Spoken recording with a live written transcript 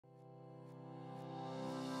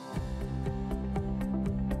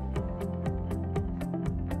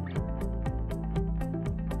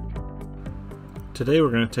Today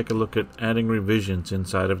we're going to take a look at adding revisions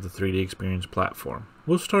inside of the 3DEXPERIENCE platform.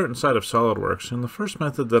 We'll start inside of SOLIDWORKS, and the first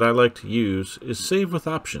method that I like to use is Save with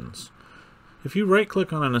Options. If you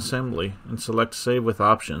right-click on an assembly and select Save with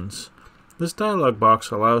Options, this dialog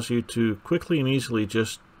box allows you to quickly and easily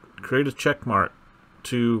just create a check mark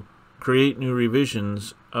to create new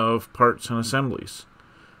revisions of parts and assemblies.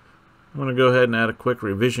 I'm going to go ahead and add a quick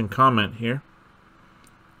revision comment here.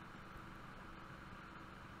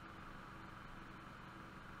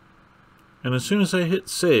 And as soon as I hit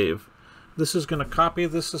save, this is going to copy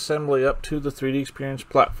this assembly up to the 3DEXPERIENCE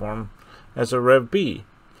platform as a Rev B.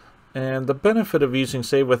 And the benefit of using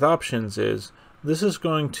Save with Options is this is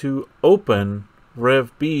going to open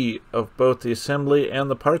Rev B of both the assembly and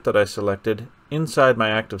the part that I selected inside my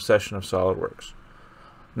active session of SOLIDWORKS.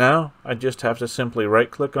 Now I just have to simply right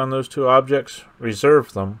click on those two objects,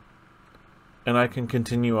 reserve them, and I can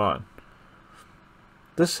continue on.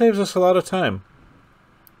 This saves us a lot of time.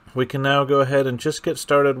 We can now go ahead and just get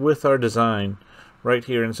started with our design right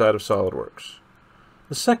here inside of SOLIDWORKS.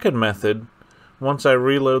 The second method, once I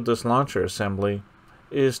reload this launcher assembly,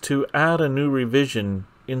 is to add a new revision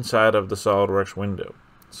inside of the SOLIDWORKS window.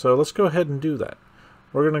 So let's go ahead and do that.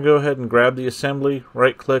 We're going to go ahead and grab the assembly,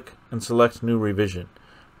 right click, and select New Revision.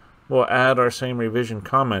 We'll add our same revision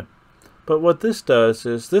comment. But what this does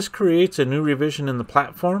is this creates a new revision in the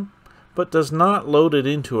platform, but does not load it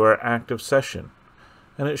into our active session.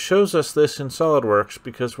 And it shows us this in SOLIDWORKS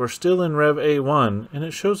because we're still in Rev A1, and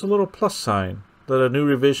it shows a little plus sign that a new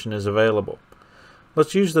revision is available.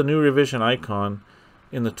 Let's use the new revision icon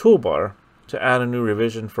in the toolbar to add a new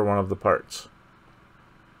revision for one of the parts.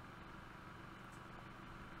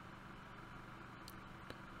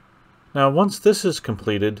 Now once this is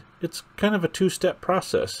completed, it's kind of a two-step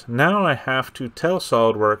process. Now I have to tell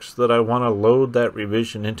SOLIDWORKS that I want to load that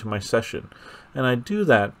revision into my session. And I do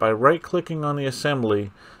that by right-clicking on the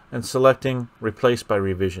assembly and selecting Replace by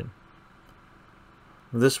Revision.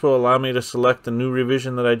 This will allow me to select the new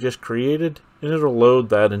revision that I just created, and it'll load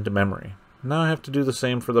that into memory. Now I have to do the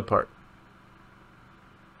same for the part.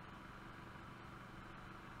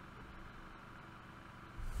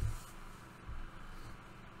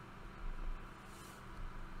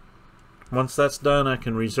 Once that's done, I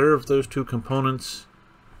can reserve those two components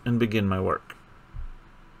and begin my work.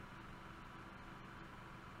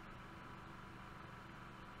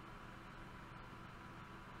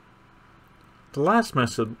 The last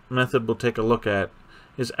method we'll take a look at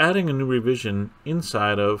is adding a new revision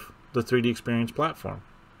inside of the 3DEXPERIENCE platform.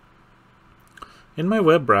 In my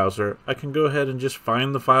web browser, I can go ahead and just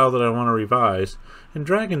find the file that I want to revise and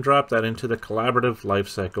drag and drop that into the Collaborative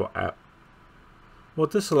Lifecycle app.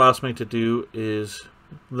 What this allows me to do is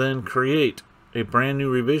then create a brand new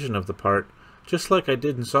revision of the part, just like I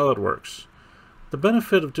did in SOLIDWORKS. The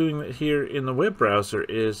benefit of doing it here in the web browser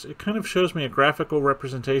is it kind of shows me a graphical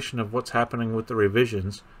representation of what's happening with the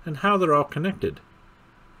revisions and how they're all connected.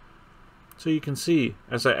 So you can see,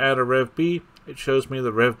 as I add a Rev B, it shows me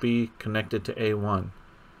the Rev B connected to A1.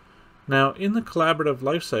 Now in the Collaborative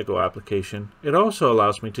Lifecycle application, it also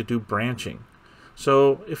allows me to do branching.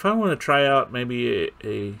 So if I want to try out maybe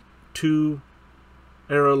a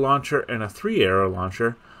 2-arrow launcher and a 3-arrow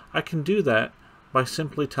launcher, I can do that by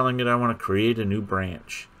simply telling it I want to create a new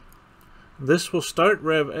branch. This will start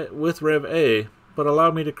with Rev A, but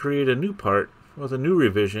allow me to create a new part with a new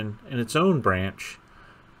revision in its own branch,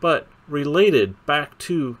 but related back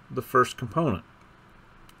to the first component.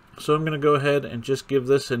 So I'm going to go ahead and just give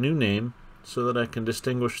this a new name so that I can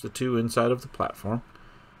distinguish the two inside of the platform.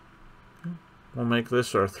 We'll make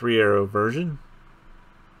this our 3-arrow version.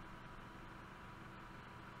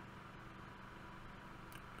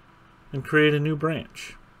 And create a new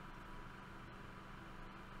branch.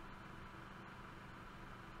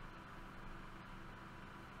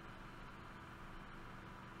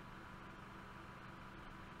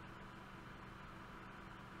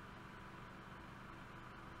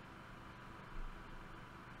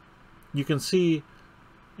 You can see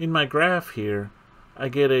in my graph here, I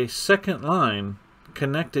get a second line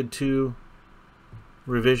connected to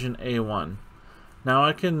revision A1. Now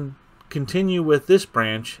I can continue with this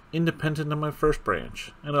branch independent of my first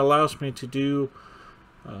branch, and allows me to do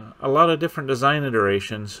a lot of different design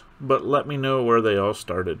iterations, but let me know where they all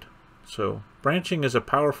started. So branching is a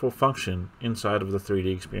powerful function inside of the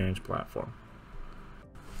 3DEXPERIENCE platform.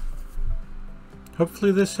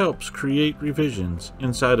 Hopefully this helps create revisions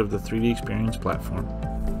inside of the 3DEXPERIENCE platform.